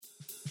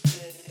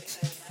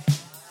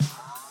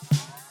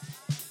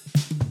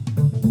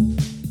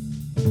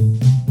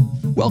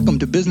Welcome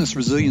to Business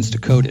Resilience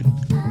Decoded,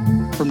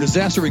 from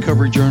Disaster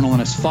Recovery Journal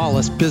and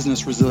Asfalis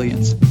Business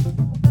Resilience.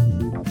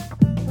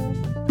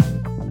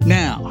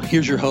 Now,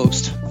 here's your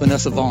host,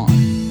 Vanessa Vaughn.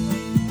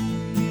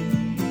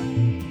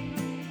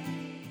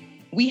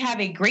 We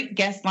have a great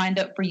guest lined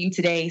up for you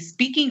today,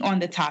 speaking on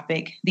the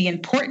topic, the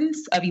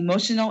importance of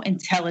emotional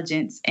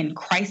intelligence in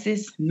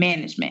crisis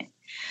management.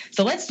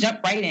 So let's jump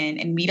right in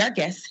and meet our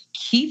guest,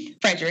 Keith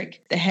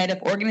Frederick, the head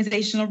of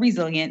organizational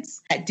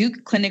resilience at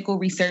Duke Clinical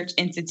Research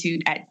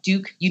Institute at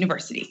Duke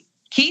University.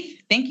 Keith,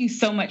 thank you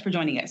so much for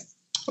joining us.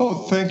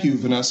 Oh, thank you,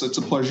 Vanessa. It's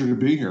a pleasure to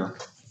be here.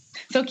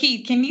 So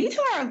Keith, can you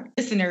tell our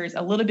listeners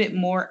a little bit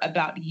more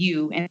about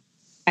you and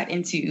get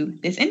into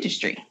this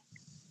industry?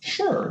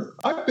 Sure.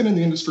 I've been in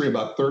the industry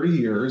about 30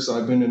 years.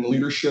 I've been in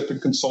leadership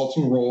and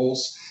consulting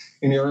roles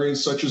in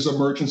areas such as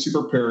emergency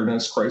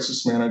preparedness,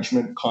 crisis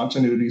management,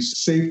 continuity,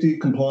 safety,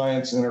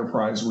 compliance,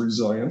 enterprise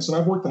resilience. And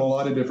I've worked in a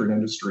lot of different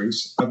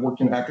industries. I've worked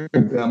in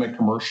academic,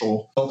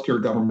 commercial,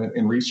 healthcare, government,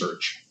 and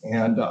research.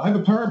 And I have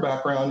a prior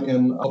background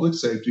in public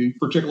safety,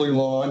 particularly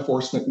law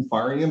enforcement and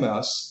fire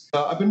EMS.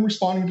 I've been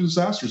responding to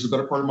disasters a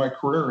better part of my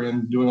career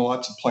and doing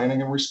lots of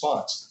planning and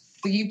response.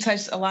 You've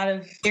touched a lot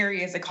of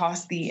areas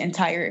across the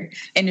entire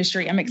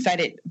industry. I'm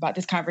excited about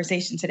this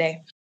conversation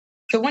today.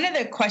 So one of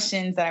the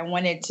questions that I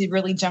wanted to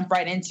really jump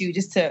right into,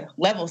 just to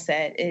level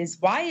set, is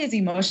why is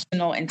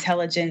emotional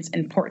intelligence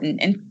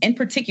important, in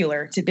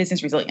particular to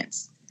business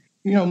resilience?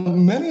 You know,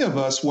 many of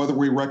us, whether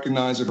we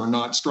recognize it or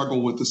not,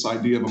 struggle with this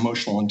idea of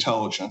emotional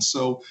intelligence.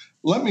 So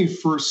let me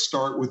first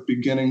start with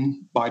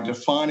beginning by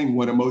defining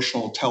what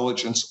emotional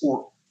intelligence,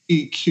 or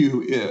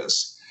EQ,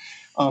 is.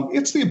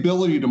 It's the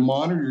ability to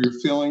monitor your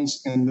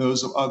feelings and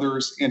those of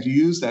others and to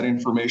use that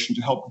information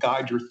to help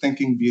guide your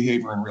thinking,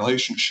 behavior, and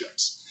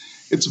relationships.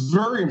 It's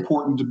very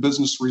important to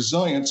business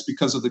resilience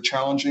because of the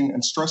challenging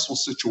and stressful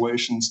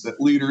situations that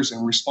leaders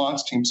and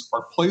response teams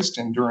are placed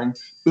in during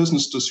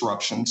business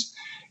disruptions,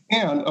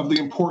 and of the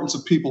importance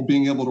of people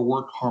being able to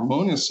work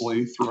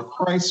harmoniously through a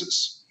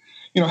crisis.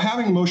 You know,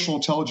 having emotional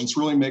intelligence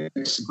really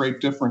makes a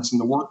great difference in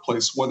the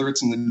workplace, whether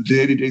it's in the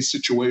day-to-day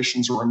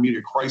situations or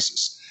immediate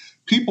crisis.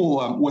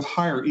 People with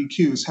higher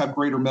EQs have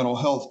greater mental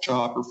health,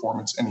 job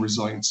performance, and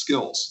resilient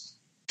skills.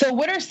 So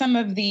what are some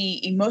of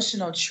the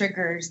emotional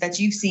triggers that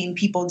you've seen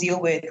people deal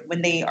with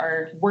when they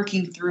are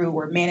working through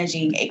or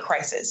managing a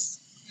crisis?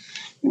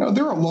 You know,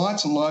 there are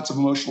lots and lots of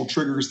emotional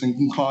triggers that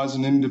can cause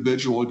an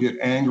individual to get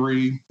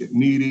angry, get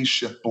needy,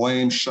 shift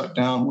blame, shut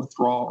down,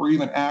 withdraw, or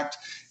even act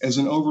as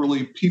an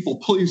overly people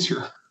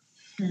pleaser.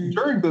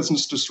 During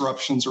business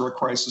disruptions or a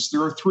crisis,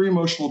 there are three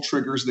emotional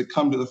triggers that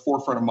come to the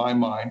forefront of my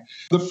mind.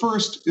 The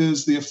first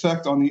is the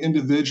effect on the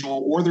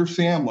individual or their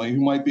family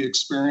who might be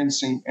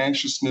experiencing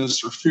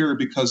anxiousness or fear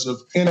because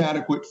of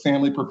inadequate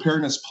family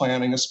preparedness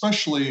planning,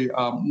 especially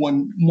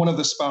when one of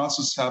the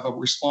spouses have a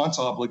response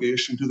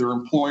obligation to their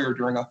employer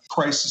during a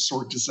crisis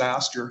or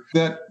disaster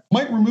that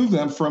might remove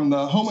them from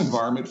the home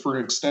environment for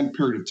an extended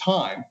period of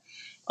time.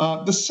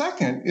 The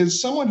second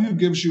is someone who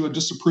gives you a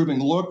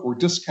disapproving look or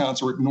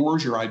discounts or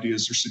ignores your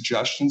ideas or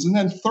suggestions. And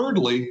then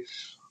thirdly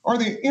are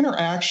the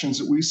interactions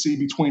that we see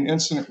between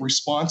incident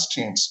response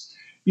teams.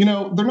 You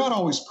know, they're not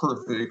always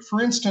perfect.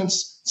 For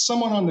instance,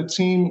 someone on the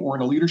team or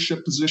in a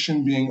leadership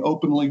position being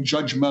openly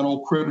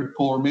judgmental,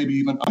 critical, or maybe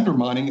even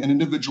undermining an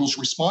individual's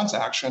response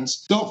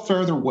actions don't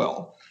fare their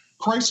well.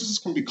 Crises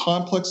can be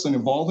complex and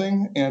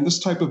evolving, and this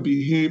type of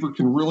behavior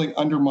can really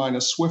undermine a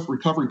swift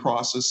recovery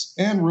process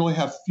and really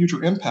have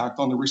future impact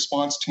on the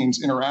response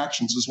team's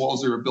interactions as well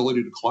as their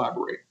ability to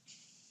collaborate.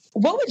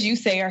 What would you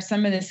say are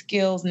some of the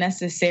skills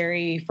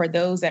necessary for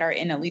those that are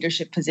in a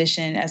leadership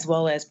position as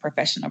well as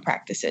professional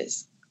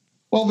practices?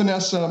 Well,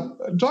 Vanessa,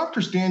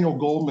 Drs. Daniel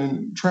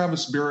Goldman,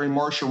 Travis Berry,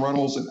 Marsha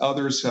Reynolds, and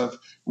others have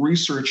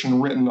researched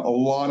and written a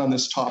lot on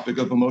this topic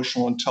of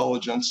emotional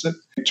intelligence.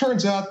 It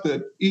turns out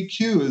that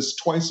EQ is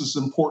twice as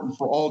important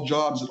for all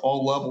jobs at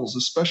all levels,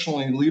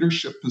 especially in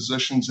leadership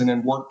positions and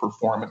in work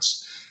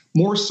performance,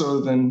 more so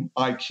than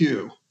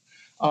IQ.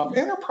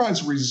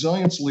 Enterprise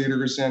resilience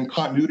leaders and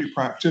continuity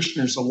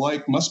practitioners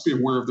alike must be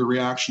aware of their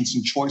reactions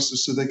and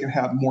choices so they can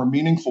have more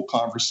meaningful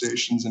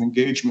conversations and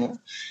engagement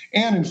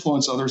and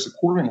influence others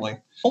accordingly.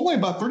 Only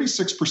about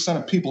 36%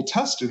 of people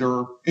tested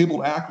are able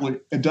to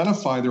accurately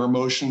identify their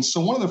emotions. So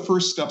one of the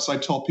first steps I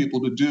tell people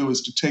to do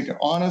is to take an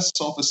honest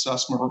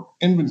self-assessment or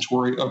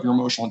inventory of your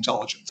emotional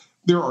intelligence.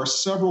 There are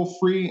several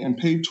free and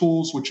paid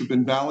tools which have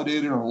been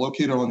validated and are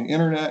located on the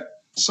internet.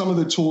 Some of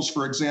the tools,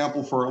 for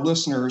example, for our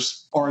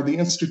listeners are the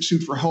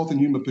Institute for Health and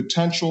Human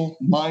Potential,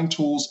 Mind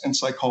Tools, and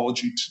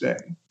Psychology Today.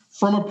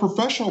 From a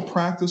professional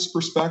practice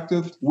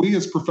perspective, we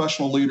as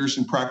professional leaders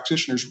and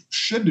practitioners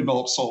should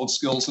develop solid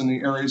skills in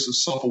the areas of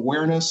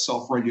self-awareness,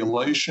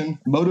 self-regulation,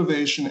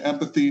 motivation,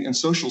 empathy, and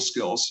social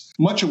skills,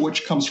 much of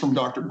which comes from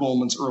Dr.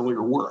 Goldman's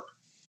earlier work.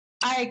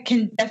 I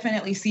can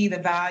definitely see the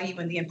value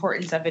and the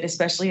importance of it,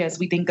 especially as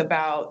we think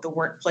about the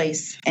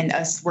workplace and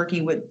us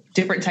working with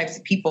different types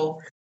of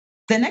people.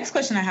 The next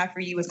question I have for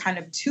you is kind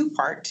of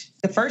two-part.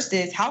 The first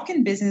is, how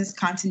can business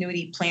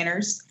continuity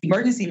planners,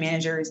 emergency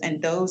managers,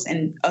 and those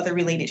in other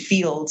related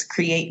fields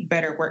create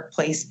better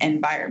workplace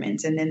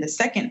environments? And then the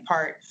second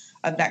part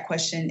of that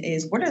question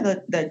is, what are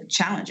the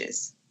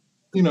challenges?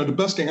 To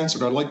best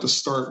answer it, I'd like to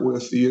start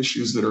with the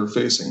issues that are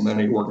facing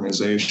many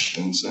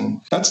organizations,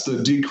 and that's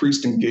the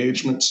decreased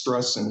engagement,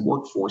 stress, and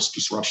workforce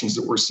disruptions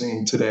that we're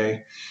seeing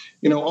today.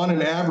 On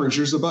an average,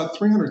 there's about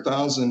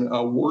 300,000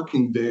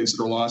 working days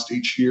that are lost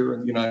each year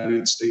in the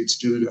United States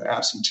due to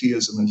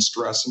absenteeism and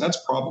stress, and that's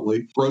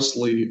probably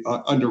grossly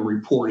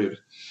underreported.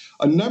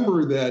 A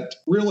number that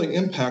really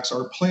impacts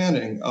our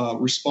planning,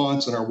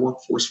 response, and our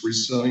workforce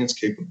resilience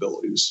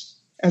capabilities.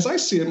 As I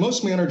see it,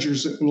 most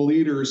managers and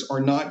leaders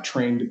are not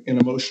trained in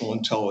emotional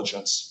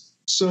intelligence.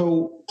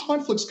 So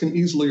conflicts can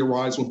easily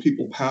arise when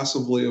people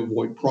passively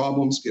avoid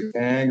problems, get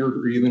angered,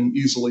 or even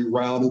easily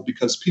rattled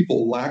because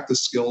people lack the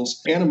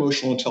skills and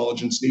emotional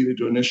intelligence needed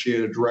to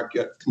initiate a direct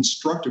yet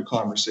constructive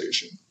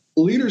conversation.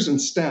 Leaders and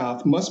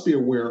staff must be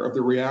aware of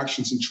their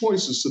reactions and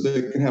choices so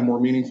they can have more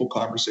meaningful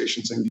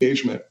conversations and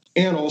engagement,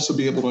 and also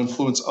be able to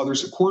influence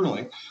others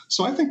accordingly.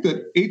 So I think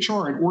that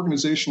HR and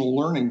organizational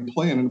learning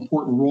play an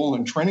important role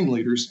in training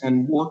leaders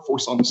and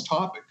workforce on this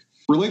topic.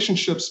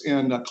 Relationships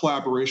and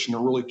collaboration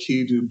are really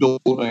key to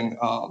building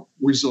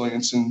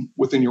resilience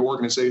within your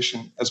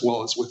organization as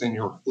well as within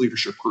your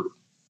leadership group.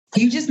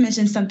 You just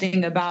mentioned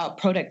something about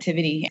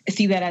productivity. I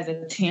see that as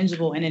a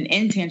tangible and an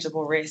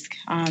intangible risk.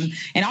 And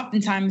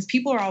oftentimes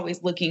people are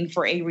always looking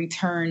for a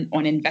return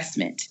on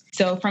investment.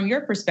 So from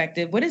your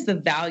perspective, what is the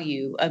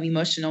value of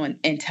emotional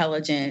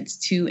intelligence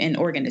to an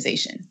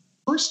organization?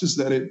 First is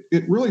that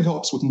it really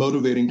helps with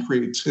motivating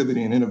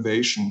creativity and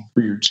innovation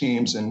for your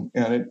teams, and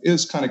it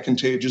is kind of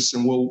contagious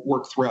and will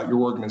work throughout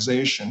your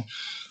organization.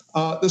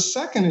 The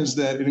second is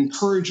that it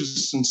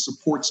encourages and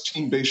supports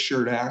team-based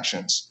shared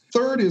actions.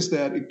 Third is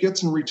that it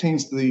gets and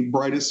retains the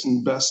brightest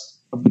and best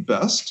of the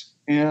best.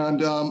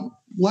 And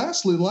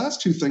lastly, the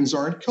last two things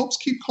are it helps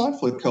keep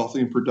conflict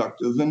healthy and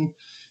productive. And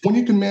when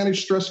you can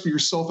manage stress for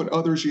yourself and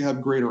others, you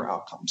have greater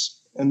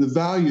outcomes. And the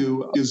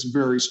value is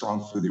very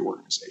strong for the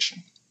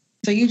organization.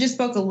 So you just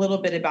spoke a little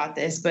bit about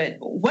this, but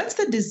what's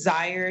the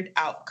desired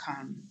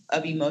outcome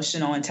of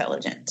emotional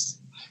intelligence?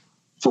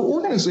 For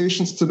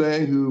organizations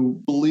today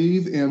who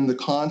believe in the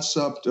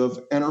concept of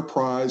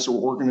enterprise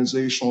or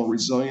organizational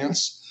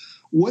resilience,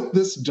 what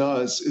this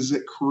does is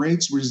it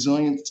creates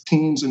resilient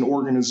teams and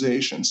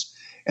organizations.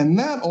 And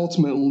that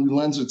ultimately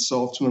lends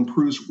itself to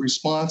improved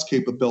response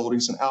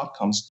capabilities and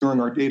outcomes during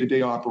our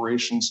day-to-day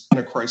operations in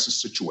a crisis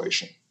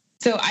situation.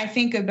 So I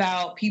think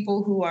about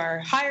people who are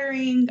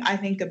hiring, I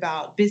think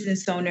about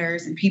business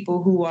owners and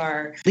people who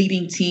are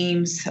leading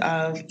teams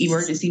of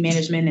emergency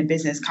management and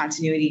business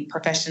continuity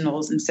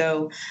professionals. And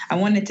so I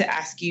wanted to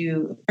ask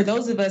you, for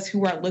those of us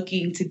who are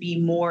looking to be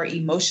more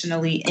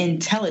emotionally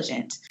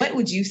intelligent, what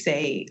would you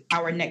say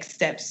our next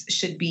steps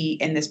should be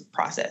in this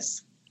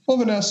process? Well,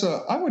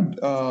 Vanessa, I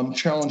would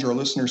challenge our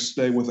listeners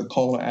today with a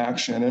call to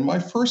action. And my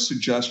first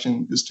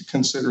suggestion is to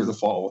consider the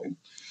following.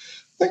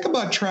 Think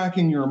about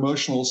tracking your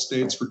emotional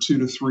states for 2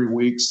 to 3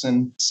 weeks.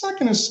 And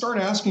second is start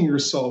asking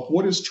yourself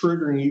what is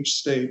triggering each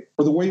state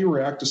or the way you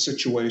react to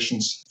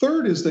situations.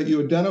 Third is that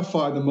you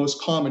identify the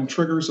most common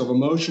triggers of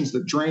emotions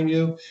that drain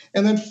you.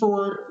 And then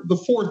for the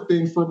fourth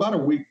being for about a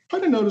week, try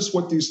to notice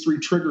what these 3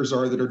 triggers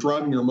are that are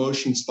driving your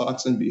emotions,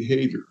 thoughts, and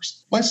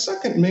behaviors. My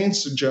second main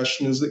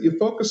suggestion is that you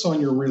focus on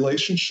your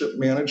relationship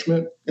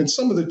management. And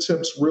some of the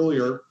tips really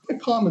are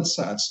common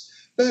sense.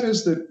 That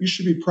is that you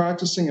should be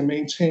practicing and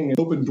maintaining an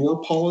open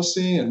door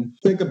policy and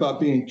think about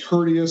being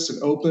courteous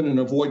and open and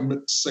avoid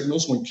mixed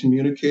signals when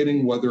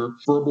communicating, whether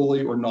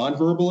verbally or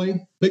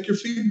non-verbally. Make your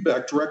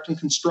feedback direct and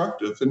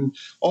constructive. And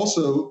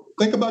also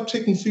think about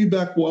taking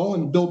feedback well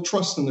and build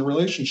trust in the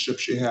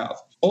relationships you have.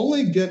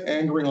 Only get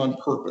angry on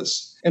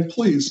purpose. And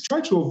please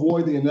try to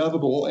avoid the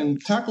inevitable and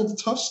tackle the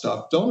tough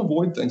stuff. Don't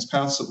avoid things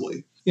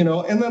passively.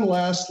 And then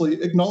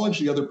lastly, acknowledge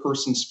the other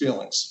person's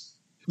feelings.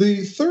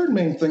 The third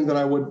main thing that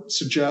I would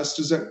suggest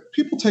is that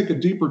people take a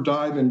deeper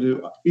dive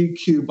into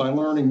EQ by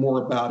learning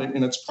more about it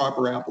in its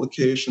proper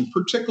application,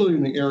 particularly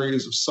in the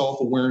areas of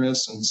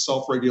self-awareness and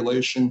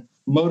self-regulation,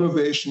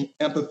 motivation,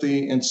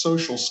 empathy, and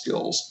social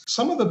skills.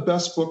 Some of the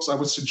best books I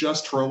would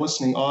suggest to our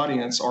listening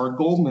audience are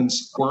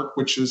Goldman's work,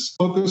 which is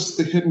Focus,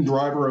 the Hidden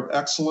Driver of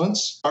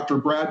Excellence, Dr.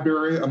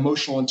 Bradbury,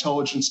 Emotional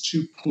Intelligence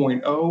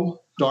 2.0,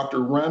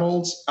 Dr.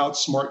 Reynolds,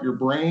 Outsmart Your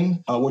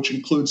Brain, which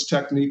includes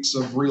techniques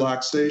of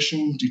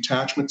relaxation,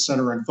 detachment,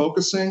 center, and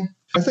focusing.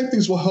 I think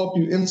these will help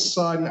you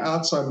inside and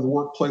outside of the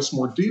workplace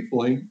more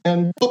deeply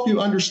and help you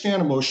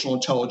understand emotional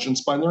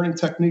intelligence by learning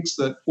techniques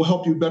that will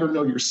help you better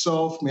know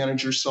yourself, and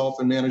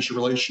manage your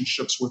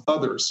relationships with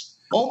others.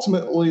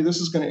 Ultimately, this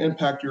is going to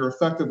impact your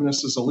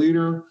effectiveness as a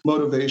leader,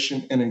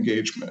 motivation, and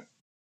engagement.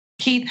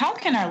 Keith, how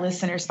can our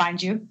listeners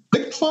find you?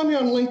 They can find me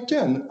on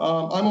LinkedIn.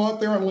 I'm out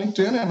there on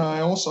LinkedIn, and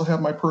I also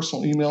have my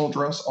personal email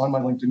address on my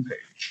LinkedIn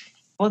page.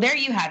 Well, there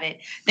you have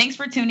it. Thanks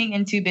for tuning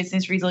into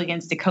Business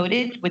Resilience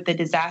Decoded with the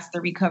Disaster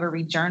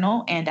Recovery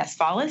Journal and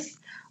Asfalis.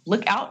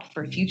 Look out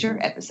for future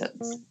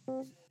episodes.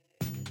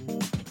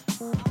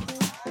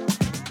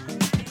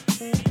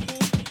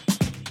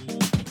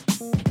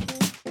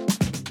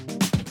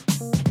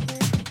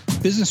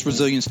 Business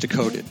Resilience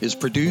Decoded is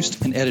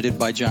produced and edited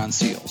by John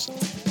Seals.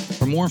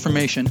 For more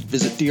information,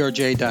 visit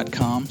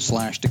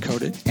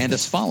drj.com/decoded and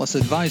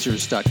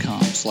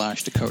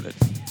asfalisadvisors.com/decoded.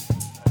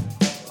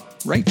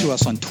 Write to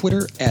us on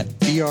Twitter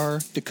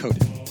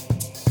 @drdecoded.